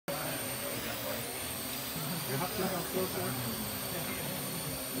have to come closer.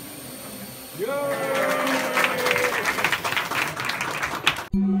 You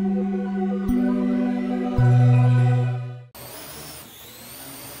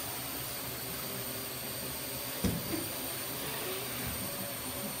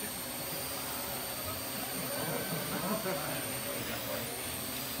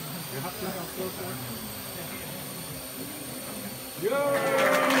have to come closer.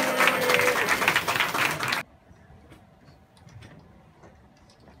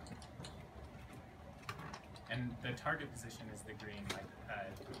 And the target position is the green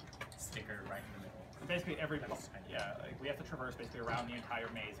sticker right in the middle. Basically every we have to traverse basically around the entire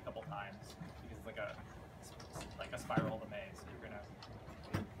maze a couple times because it's like a spiral of a maze. So you're gonna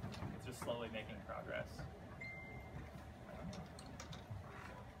it's just slowly making progress.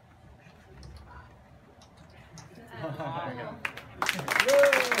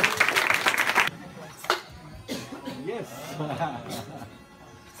 Yes.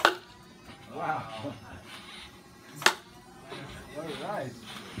 Wow. All right.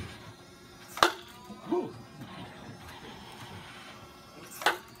 Whew.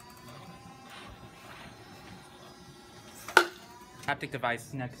 Haptic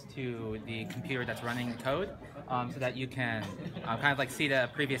device next to the computer that's running code, so that you can kind of like see the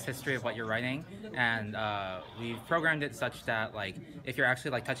previous history of what you're writing. And we've programmed it such that like if you're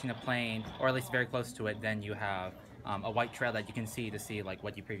actually like touching a plane or at least very close to it, then you have a white trail that you can see to see like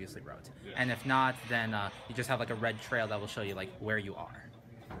what you previously wrote. Yeah. And if not, then you just have like a red trail that will show you like where you are.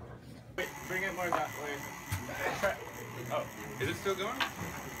 Wait, bring it more that way. Oh, is it still going?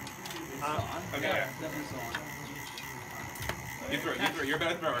 Okay. Yeah. You throw, you're a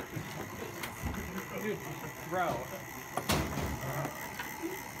bad thrower. Dude, throw.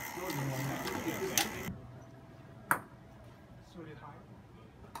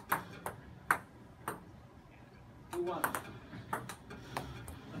 Who won?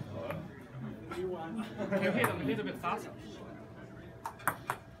 You won. He's a bit faster.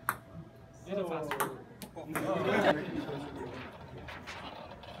 He's a faster.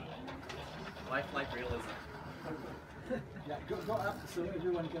 Lifelike realism. Yeah, go up so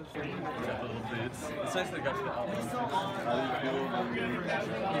everyone can see. It's nice to go to the